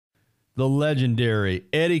the legendary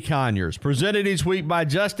Eddie Conyers, presented each week by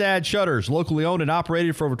Just Add Shutters, locally owned and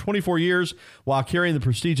operated for over 24 years while carrying the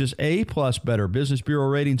prestigious A+ Better Business Bureau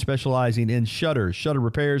rating, specializing in shutters, shutter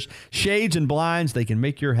repairs, shades, and blinds. They can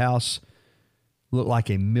make your house look like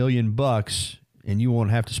 $1 million, and you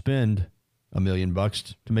won't have to spend $1 million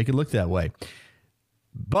to make it look that way.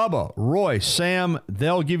 Bubba, Roy, Sam,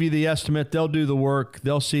 they'll give you the estimate. They'll do the work.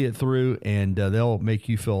 They'll see it through, and they'll make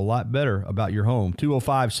you feel a lot better about your home.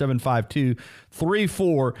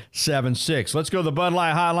 205-752-3476. Let's go to the Bud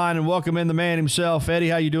Light Hotline and welcome in the man himself. Eddie,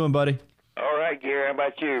 how you doing, buddy? All right, Gary. How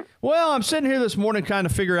about you? Well, I'm sitting here this morning trying to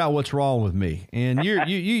figure out what's wrong with me. And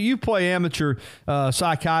you play amateur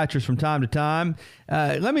psychiatrist from time to time.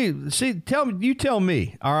 Let me see. Tell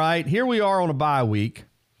me. All right, here we are on a bye week.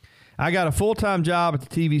 I got a full-time job at the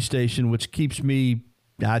TV station, which keeps me,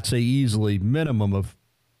 I'd say easily, minimum of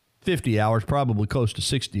 50 hours, probably close to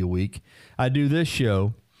 60 a week. I do this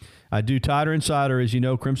show. I do Tider Insider, as you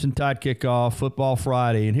know, Crimson Tide Kickoff, Football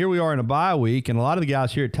Friday. And here we are in a bye week, and a lot of the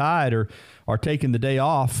guys here at Tide are taking the day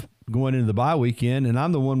off going into the bye weekend, and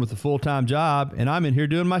I'm the one with the full-time job, and I'm in here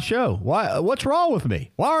doing my show. What's wrong with me?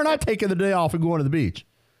 Why aren't I taking the day off and going to the beach?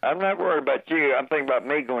 I'm not worried about you. I'm thinking about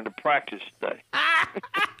me going to practice today.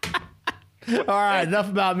 All right, enough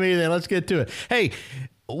about me then. Let's get to it. Hey,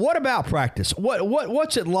 what about practice?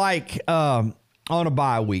 What's it like on a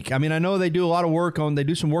bye week? I mean, I know they do a lot of work they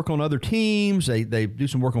do some work on other teams. They do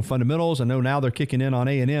some work on fundamentals. I know now they're kicking in on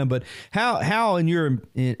A&M, but how in your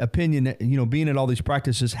opinion, being at all these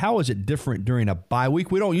practices, how is it different during a bye week?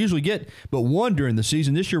 We don't usually get but one during the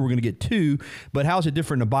season. This year we're going to get two, but how is it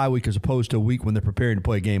different in a bye week as opposed to a week when they're preparing to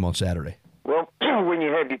play a game on Saturday? Well, when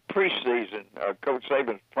you have your preseason, Coach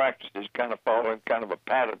Saban's practice is kind of following kind of a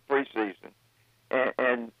pattern preseason.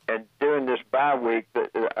 And during this bye week,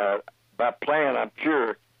 by plan, I'm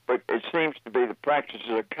sure, but it seems to be the practices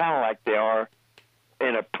are kind of like they are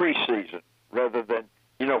in a preseason rather than,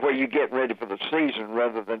 where you get ready for the season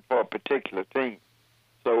rather than for a particular team.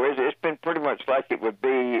 So it's been pretty much like it would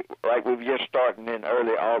be like we've just starting in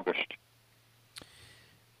early August.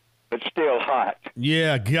 It's still hot.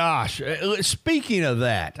 Yeah, gosh. Speaking of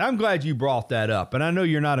that, I'm glad you brought that up. And I know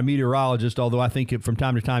you're not a meteorologist, although I think from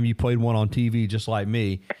time to time you played one on TV just like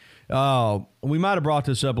me. We might have brought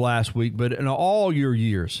this up last week, but in all your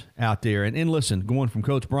years out there, and listen, going from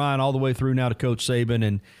Coach Brian all the way through now to Coach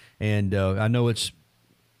Saban, and I know it's,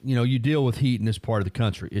 you deal with heat in this part of the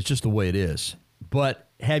country. It's just the way it is. But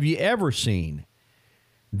have you ever seen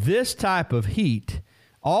this type of heat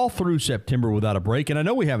all through September without a break? And I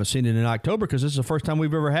know we haven't seen it in October because this is the first time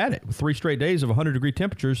we've ever had it, with 3 straight days of 100-degree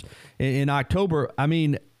temperatures in October. I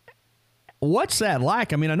mean, what's that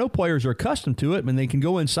like? I mean, I know players are accustomed to it and they can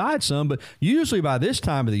go inside some, but usually by this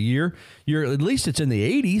time of the year, at least it's in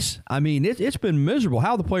the 80s. I mean, it's been miserable.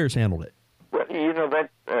 How have the players handled it? Well,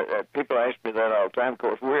 that people ask me that all the time. Of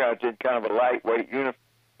course, we're out in kind of a lightweight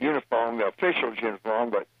uniform, the official's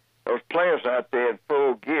uniform, but those players out there in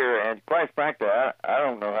full gear, and quite frankly, I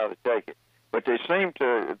don't know how to take it. But they seem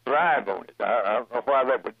to thrive on it. I don't know why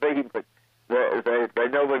that would be, but they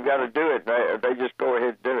know they've got to do it. They just go ahead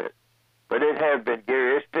and do it. But it has been,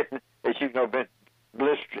 Gary, it's been, as you know, been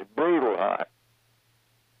blistering, brutal hot.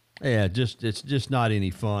 Yeah, it's just not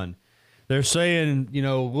any fun. They're saying,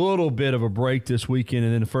 a little bit of a break this weekend,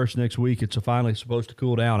 and then the first next week it's finally supposed to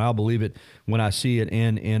cool down. I'll believe it when I see it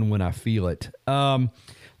and when I feel it. A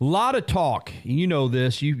lot of talk. You know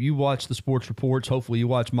this. You watch the sports reports. Hopefully you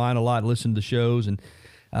watch mine a lot, listen to the shows, and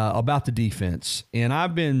about the defense. And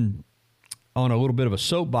I've been on a little bit of a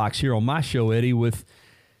soapbox here on my show, Eddie,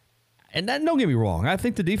 and don't get me wrong, I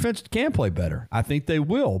think the defense can play better. I think they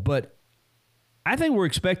will. But I think we're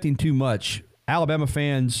expecting too much. Alabama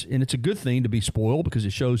fans, and it's a good thing to be spoiled because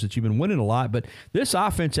it shows that you've been winning a lot, but this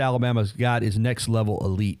offense Alabama's got is next-level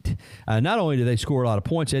elite. Not only do they score a lot of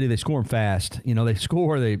points, Eddie, they score them fast. They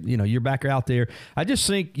score, you're back out there. I just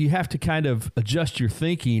think you have to kind of adjust your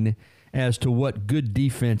thinking as to what good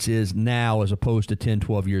defense is now as opposed to 10,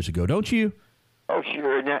 12 years ago, don't you? Oh,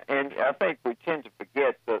 sure, and I think we tend to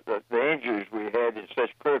forget the injuries we had in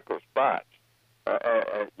such critical spots.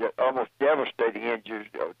 Almost devastating injuries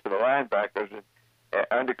to the linebackers. And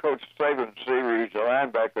under Coach Saban's series, the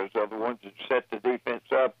linebackers are the ones that set the defense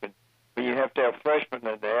up. And when you have to have freshmen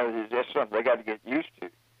in there, that's something they got to get used to.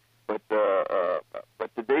 But the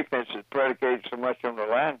defense is predicated so much on the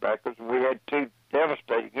linebackers, and we had 2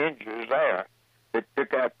 devastating injuries there that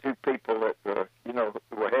took out 2 people that were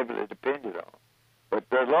heavily depended on. But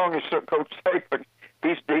as long as Coach Saban,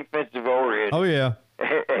 he's defensive oriented. Oh yeah.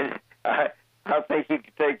 And I think he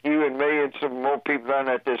could take you and me and some more people down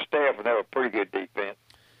at this staff and have a pretty good defense.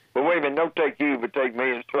 But wait a minute, don't take you, but take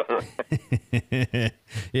me as well.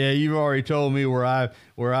 Yeah, you've already told me where I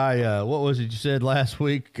what was it you said last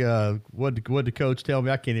week? What did the coach tell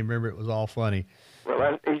me? I can't even remember. It was all funny.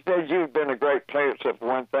 Well, he said you've been a great player except for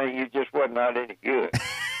one thing, you just wasn't not any good.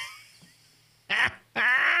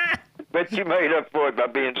 But you made up for it by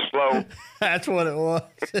being slow. That's what it was.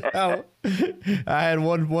 I had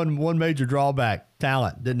one major drawback: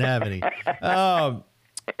 talent. Didn't have any.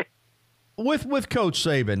 With Coach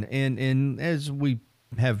Saban, and as we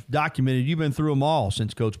have documented, you've been through them all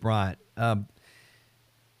since Coach Bryant. I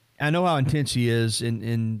know how intense he is,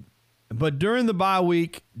 but during the bye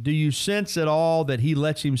week, do you sense at all that he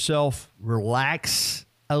lets himself relax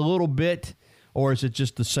a little bit, or is it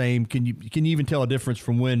just the same? Can you even tell a difference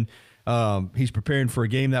from when he's preparing for a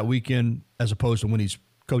game that weekend as opposed to when he's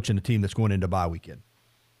coaching a team that's going into bye weekend?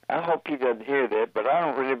 I hope he doesn't hear that, but I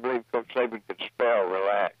don't really believe Coach Saban could spell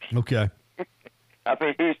relax. Okay. I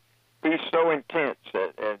mean, he's so intense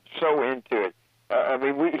and so into it. I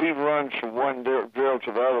mean, he runs from one drill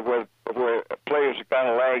to the other where players are kind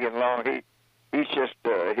of lagging along. He's just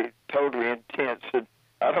he's totally intense, and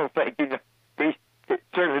I don't think he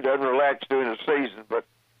certainly doesn't relax during the season, but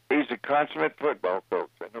he's a consummate football coach.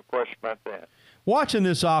 There's no question about that. Watching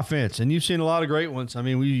this offense, and you've seen a lot of great ones. I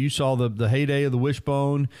mean, you saw the heyday of the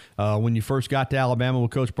wishbone when you first got to Alabama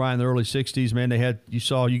with Coach Bryant in the early '60s. Man,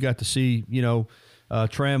 you got to see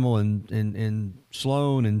Trammell and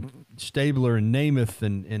Sloan and Stabler and Namath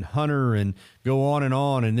and Hunter and go on,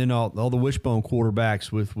 and then all the wishbone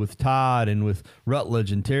quarterbacks with Todd and with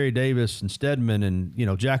Rutledge and Terry Davis and Stedman and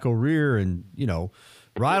Jack O'Rear and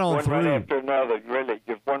right on through. One right after another, really,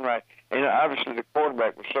 just one right. And obviously the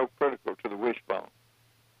quarterback was so critical to the wishbone.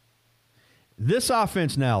 This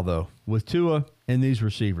offense now, though, with Tua and these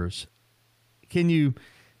receivers, can you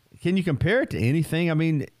compare it to anything? I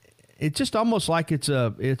mean, it's just almost like it's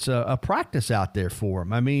a practice out there for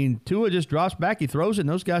him. I mean, Tua just drops back, he throws it, and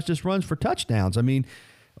those guys just runs for touchdowns. I mean,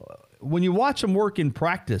 when you watch them work in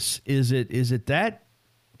practice, is it that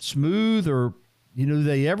smooth, or do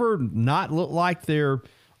they ever not look like they're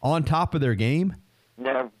on top of their game?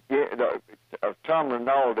 Now, Tom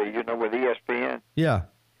Rinaldi, with ESPN. Yeah.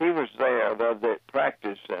 He was there at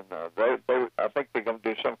practice, and I think they're going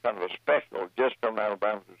to do some kind of a special just on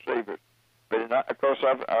Alabama's receivers. But of course,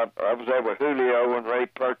 I was there with Julio and Ray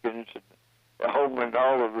Perkins and Holman and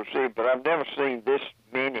all the receivers, but I've never seen this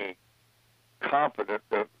many competent,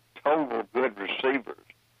 total good receivers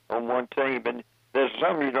on one team. And there's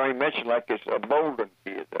some you don't even mention, like it's a Bolden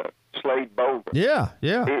kid, Slade Bolden. Yeah.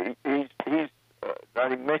 He's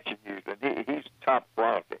not even mentioned usually. He's top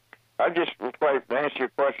quality. I just to answer your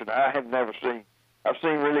question, I have never seen. I've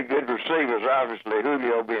seen really good receivers. Obviously,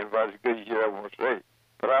 Julio being about as good as you ever want to see,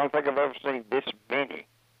 but I don't think I've ever seen this many,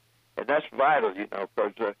 and that's vital,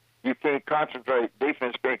 because you can't concentrate.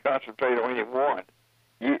 Defense can't concentrate on any one.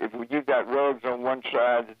 If you've got Ruggs on one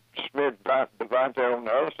side and Smith, Devontae on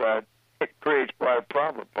the other side, it creates quite a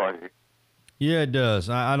problem for you. Yeah, it does.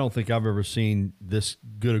 I don't think I've ever seen this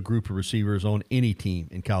good a group of receivers on any team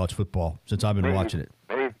in college football since I've been watching it.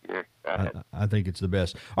 I think it's the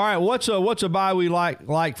best. All right, what's a bye we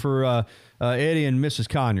like for Eddie and Mrs.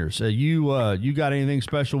 Conyers? You got anything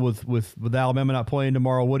special with Alabama not playing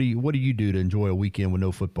tomorrow? What do you do to enjoy a weekend with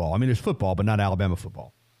no football? I mean, there's football, but not Alabama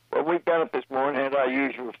football. Well, we got up this morning, had our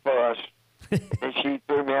usual fuss, and she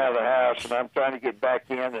threw me out of the house, and I'm trying to get back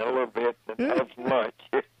in a little bit and have some lunch.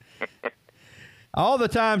 All the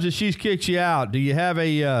times that she's kicked you out, do you have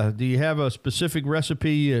a specific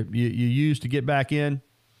recipe you use to get back in?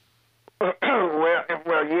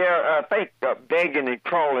 Well, yeah, I think begging and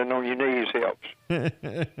crawling on your knees helps.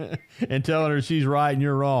 And telling her she's right and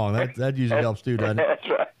you're wrong. That usually helps too, doesn't it? That's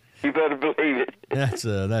right. You better believe it.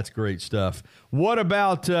 That's great stuff. What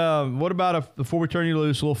about before we turn you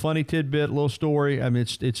loose, a little funny tidbit, a little story. I mean,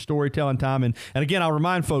 it's storytelling time, and again, I'll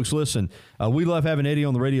remind folks. Listen, we love having Eddie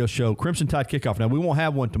on the radio show. Crimson Tide Kickoff. Now we won't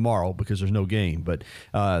have one tomorrow because there's no game, but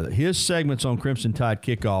his segments on Crimson Tide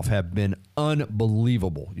Kickoff have been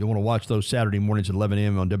unbelievable. You'll want to watch those Saturday mornings at 11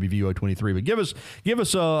 a.m. on WVOA 23. But give us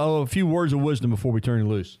a few words of wisdom before we turn you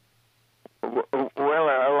loose. Well,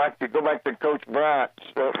 I like to go back to Coach Bryant's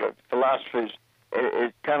philosophies.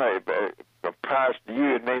 It kind of applies to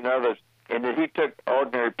you and me and others, in that he took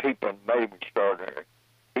ordinary people and made them extraordinary.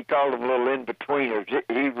 He called them little in-betweeners.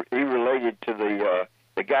 He related to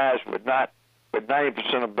the guys with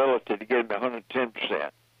 90% ability to get them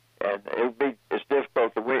 110%. And it's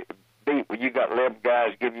difficult to beat when you got 11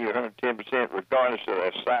 guys giving you 110%, regardless of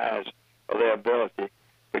their size or their ability.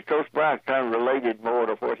 But Coach Bryant kind of related more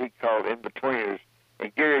to what he called in-betweeners.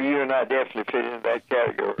 And, Gary, you and I definitely fit into that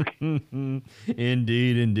category.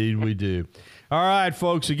 Indeed we do. All right,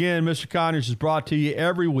 folks. Again, Mr. Conyers is brought to you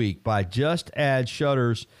every week by Just Add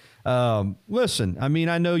Shutters. Listen, I mean,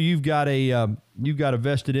 I know you've got a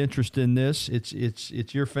vested interest in this.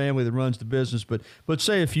 It's your family that runs the business, but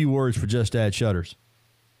say a few words for Just Add Shutters.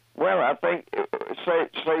 Well, I think say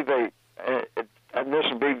they and this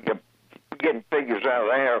will be getting figures out of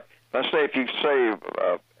there. Let's say if you save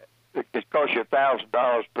it costs you $1,000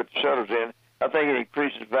 to put the shutters in, I think it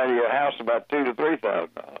increases the value of the house about $2,000 to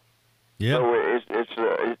 $3,000. Yeah. So it's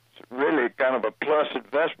really kind of a plus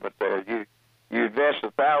investment there. You invest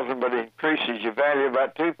 $1,000, but it increases your value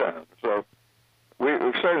about $2,000. So we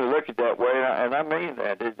certainly look at it that way, and I mean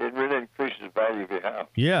that. It really increases the value of your house.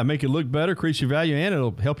 Yeah, make it look better, increase your value, and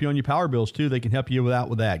it'll help you on your power bills, too. They can help you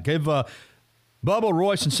with that. Give Bubba,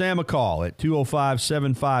 Royce, and Sam a call at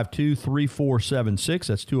 205-752-3476.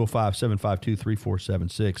 That's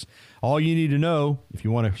 205-752-3476. All you need to know, if you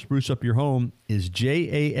want to spruce up your home, is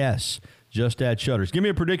JAS, Just Add Shutters. Give me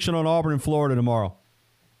a prediction on Auburn and Florida tomorrow.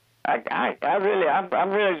 I hate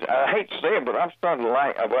to say it, but I'm starting to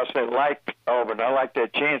like Auburn. I like their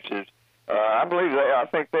chances. I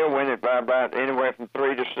think they'll win it by about anywhere from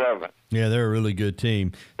 3 to 7. Yeah, they're a really good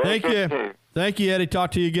team. Thank you. Thank you, Eddie.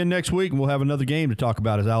 Talk to you again next week, and we'll have another game to talk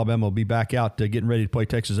about as Alabama will be back out getting ready to play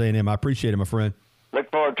Texas A&M. I appreciate it, my friend.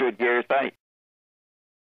 Look forward to it, Gary. Thanks.